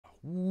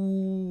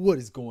What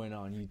is going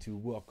on,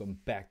 YouTube? Welcome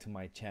back to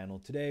my channel.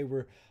 Today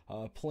we're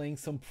playing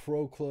some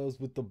pro clubs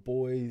with the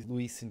boys,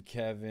 Luis and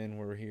Kevin.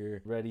 We're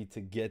here ready to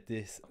get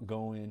this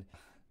going.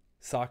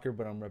 Soccer,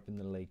 but I'm repping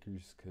the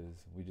Lakers because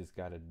we just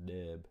got a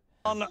dib.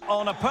 On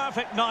a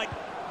perfect night.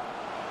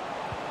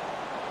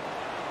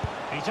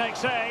 He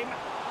takes aim.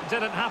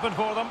 Didn't happen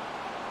for them.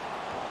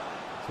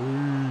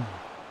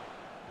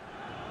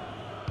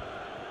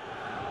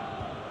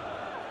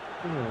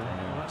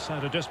 That's how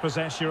to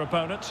dispossess your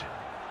opponent.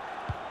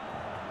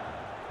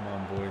 Come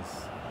on,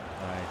 boys.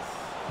 Nice.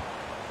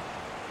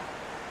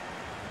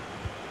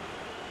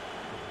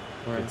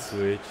 Good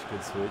switch,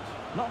 good switch.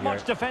 Not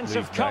much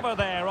defensive cover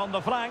there on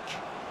the flank.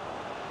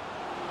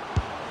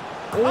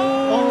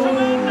 Oh,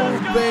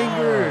 tremendous goal!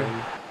 banger!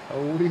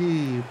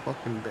 Holy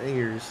fucking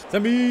bangers.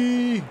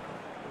 Sammy! Good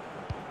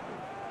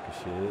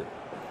shit.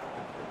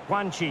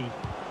 Guanchi.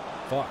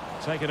 Fuck.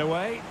 Take it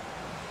away.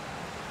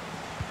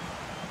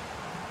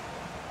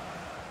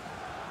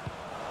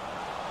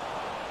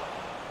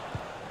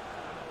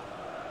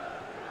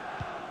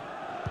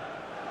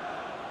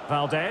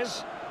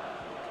 Valdez.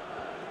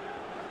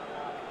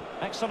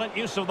 Excellent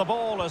use of the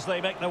ball as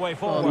they make their way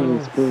forward.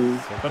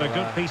 But a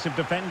good piece of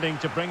defending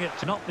to bring it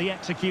to not the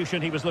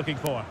execution he was looking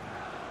for.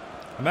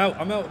 I'm out,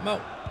 I'm out, I'm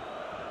out.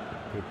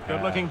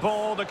 Good looking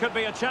ball. There could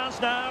be a chance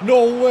now.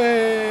 No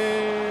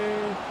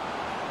way!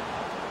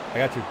 I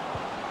got you.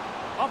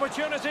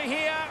 Opportunity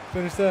here.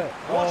 Finish that.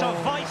 What a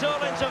vital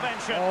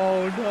intervention.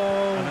 Oh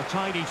no. And a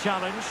tidy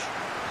challenge.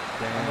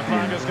 Damn. And the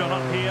flag has gone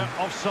up here.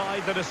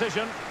 Offside the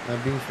decision.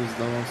 That beef was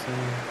dumb, I'm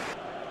saying.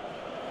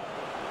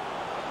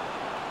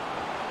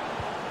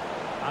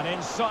 An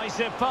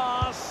incisive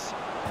pass.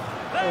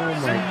 There Oh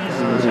it my is.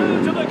 God.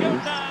 2 to the good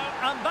now.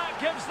 And that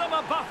gives them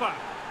a buffer.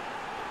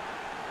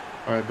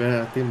 Alright,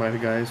 Ben, I think my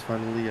guys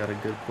finally at a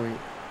good point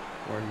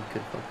where he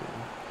could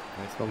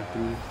fucking come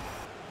through.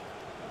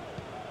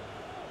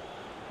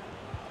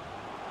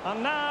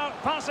 And now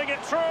passing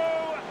it through.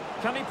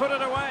 Can he put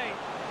it away?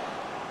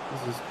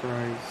 Jesus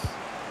Christ.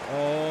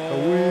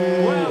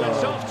 Oh. Well,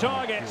 it's off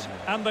target.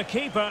 And the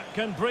keeper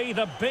can breathe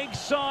a big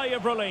sigh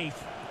of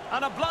relief.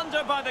 And a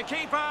blunder by the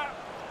keeper.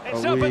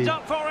 It's opened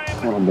up for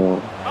him. Oh,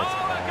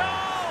 a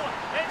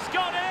goal! It's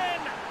gone in.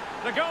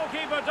 The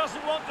goalkeeper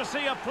doesn't want to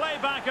see a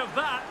playback of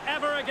that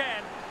ever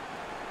again.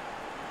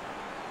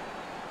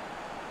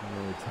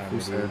 Who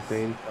said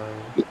same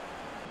time?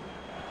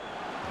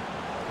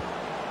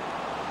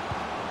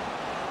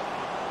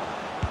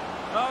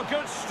 Oh,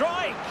 good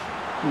strike.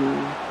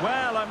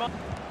 Well, I'm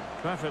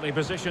perfectly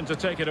positioned to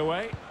take it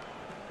away.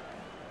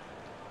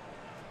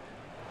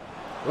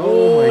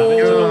 Oh my And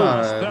into the God.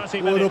 last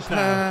 30 What a minutes now.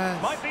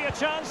 pass. Might be a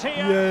chance here.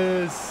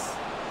 Yes.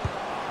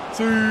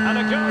 And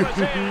a goal it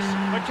is.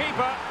 The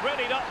keeper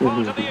readied up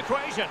part of the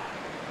equation.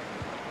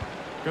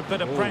 Good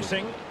bit of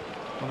pressing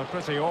on a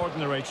pretty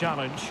ordinary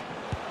challenge.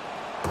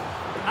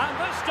 And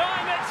this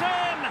time it's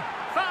in.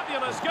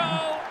 Fabulous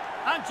goal.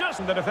 And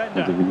just the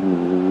defender.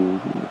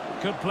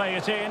 Could play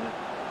it in.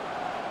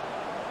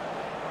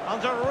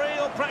 Under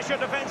real pressure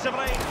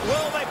defensively.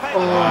 Will they pay the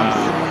price?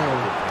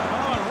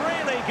 Oh, a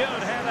really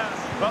good header.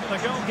 But the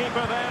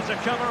goalkeeper there to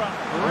cover up.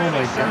 Really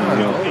my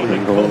sound God.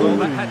 goalkeeping. Well,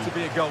 that had to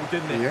be a goal,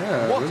 didn't it?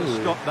 Yeah, what really.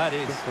 a stop that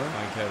is.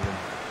 Fine, Kevin.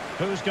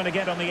 Who's going to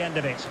get on the end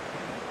of it?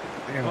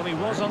 Damn. Well, he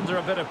was under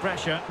a bit of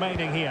pressure,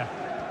 remaining here.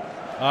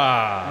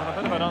 Ah. And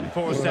a bit of an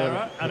unforced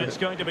error, and it's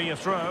going to be a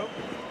throw.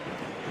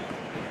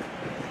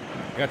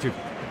 I got you.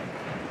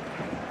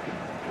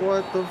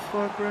 What the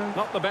fuck, bro?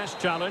 Not the best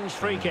challenge,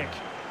 free kick.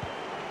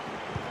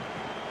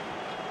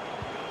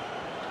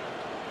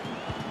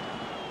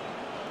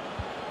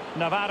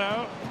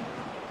 Navarro.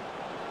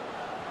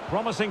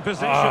 Promising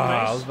position,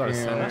 I was this. about to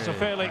say. That's a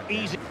fairly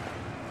easy.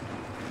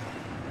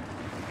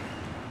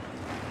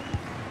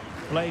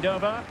 Played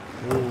over.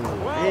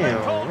 Well, they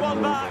Damn, pulled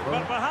one what back, the but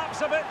fuck?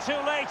 perhaps a bit too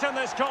late in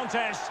this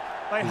contest.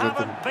 They Is that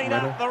haven't the been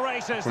medal? out the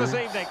races this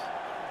evening.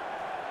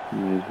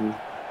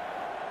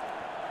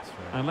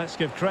 And let's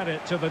give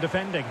credit to the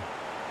defending.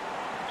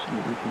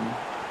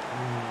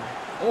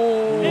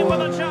 Oh. In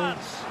with a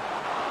chance.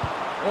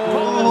 Oh.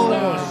 Ball is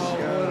loose.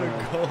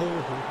 What a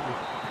goal.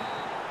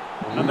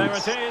 And there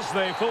it is,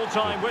 the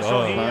full-time whistle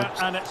Oh, here,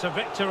 laps. and it's a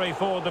victory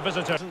for the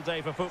visitors.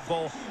 Day for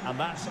football, and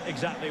that's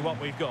exactly what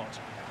we've got.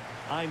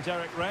 I'm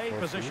Derek Ray,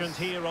 positioned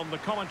here on the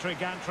commentary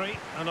gantry,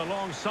 and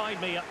alongside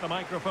me at the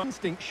microphone.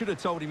 Instinct should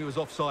have told him he was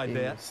offside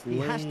there. He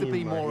has to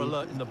be more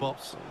alert in the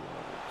box.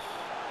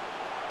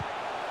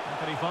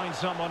 Can he find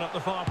someone at the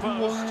far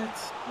post?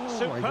 What? Oh my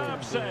Superb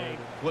God. save.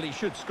 Well, he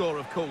should score,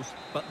 of course,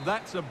 but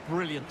that's a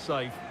brilliant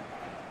save.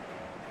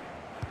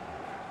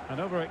 And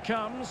over it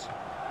comes.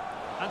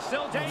 And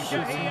still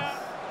danger here.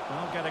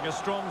 Well, getting a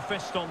strong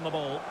fist on the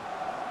ball.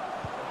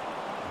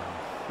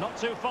 Not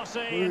too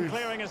fussy in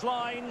clearing his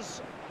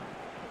lines.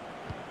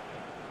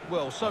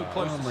 Well, so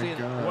close Oh to my seeing it.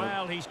 God.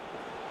 Well, he's...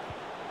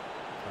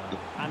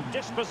 And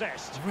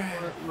dispossessed.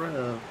 What,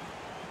 bro?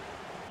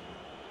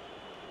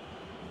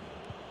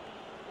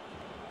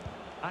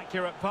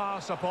 Accurate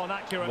pass upon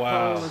accurate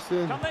Wow. pass.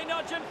 Can they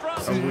nudge in front?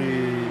 What a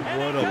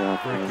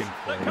freaking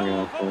The play.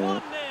 goal for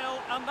 1-0,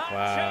 and that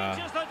Wow.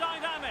 changes the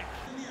dynamic.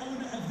 The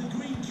owner of the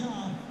green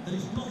car that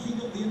is blocking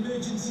up the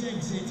emergency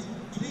exit,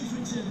 please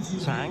return to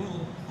your Tang.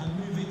 vehicle and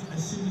move it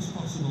as soon as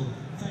possible.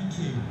 Thank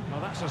you. Well,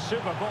 that's a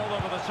super ball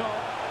over the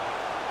top.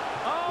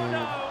 Oh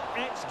no,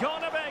 it's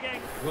gone a begging.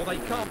 Well, they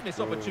can't miss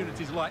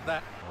opportunities like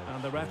that.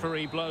 And the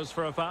referee blows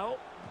for a foul.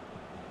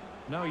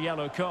 No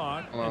yellow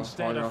card, Oh,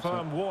 instead a offside.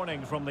 firm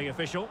warning from the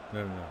official.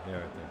 No, yeah,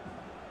 right there.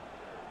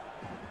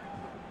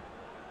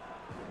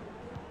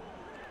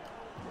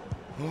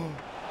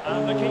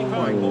 And the keeper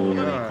my more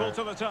than God. equal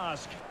to the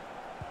task.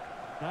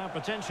 Now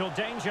potential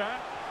danger.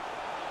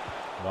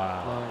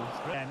 Wow.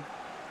 Then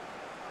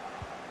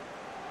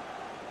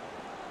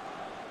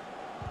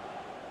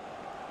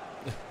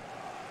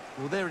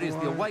Well, there it is,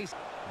 the away.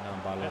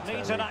 it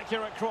needs an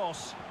accurate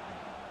cross.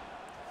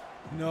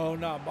 No,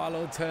 not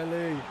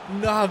Balotelli.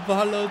 Not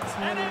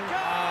Balotelli. And it goes!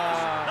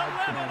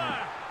 Ah, The leveller!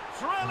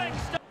 Thrilling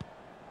stuff.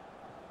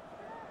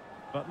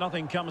 But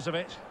nothing comes of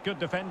it. Good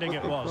defending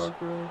it was.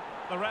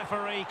 The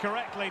referee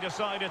correctly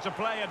decided to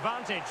play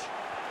advantage.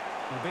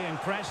 They're being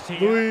pressed here.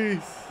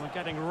 Luis. We're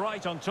getting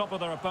right on top of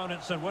their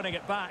opponents and winning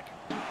it back.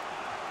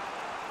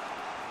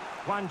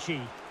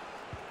 Wanchi.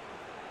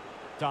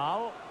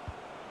 Dahl.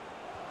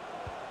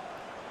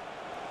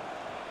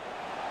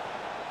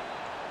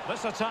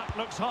 This attack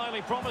looks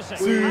highly promising.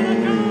 And a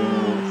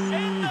goal!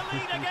 In the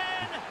lead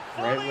again!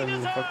 Right Fully when you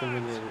deserved! fucking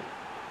minute.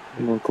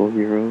 Local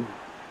hero.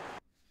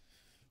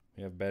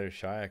 We have better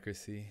shot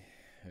accuracy.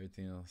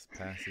 Everything else,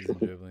 passes and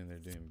dribbling, they're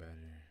doing better.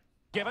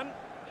 Given.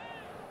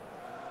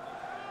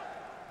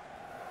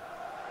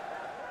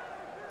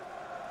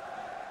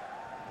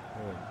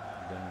 Oh,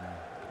 damn.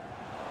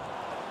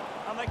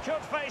 And they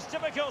could face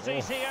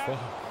difficulties here. Fuck.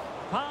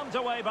 Palmed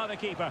away by the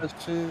keeper.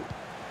 That's it. Nice.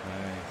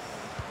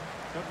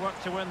 Good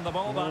work to win the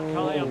ball back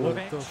high up the What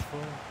pitch. the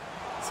fuck?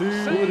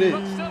 Save, it.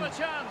 but still a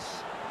chance.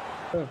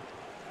 What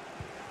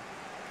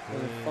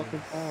a fucking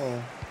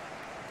foul.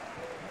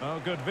 Oh,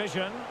 good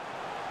vision.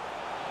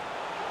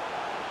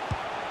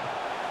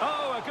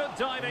 Oh, a good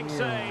diving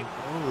save.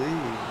 Holy,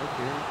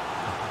 okay.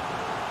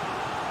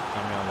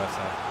 Coming on left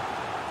side.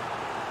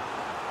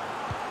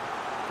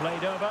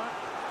 Played over.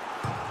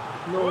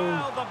 No.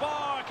 Well, the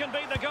bar can be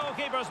the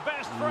goalkeeper's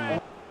best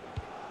friend.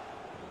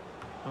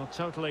 Well,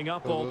 totalling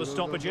up all the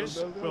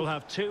stoppages, we'll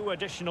have 2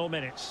 additional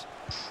minutes.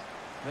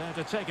 There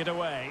to take it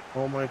away.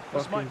 Oh my fucking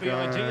This might be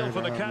God. ideal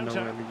for the I have no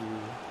counter. energy.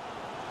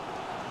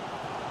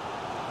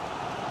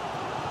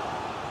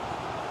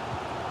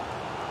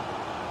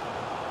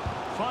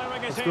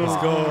 Firing it in. go.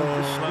 Let's go.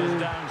 Slows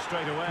down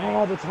straight away.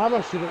 Oh, the time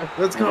I should have.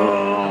 Let's And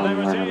go. there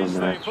I it have a is,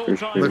 the match for full-time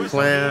sure. The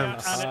whistle here,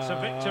 Clams. and it's a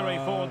victory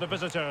for the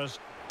visitors.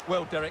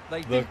 Well, Derek,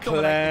 they The did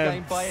dominate the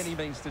game Clams. by any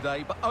means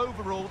today, but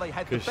overall they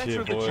had the Good better shit,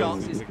 of the boys.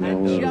 chances Look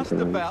and at just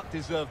that. about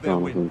deserved their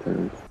win.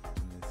 Sometimes.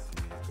 Let's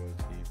see,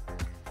 goalkeeper.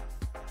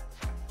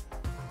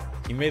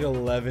 He made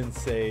 11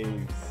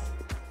 saves.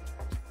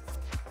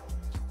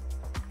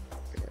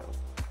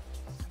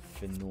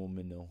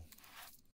 Phenomenal.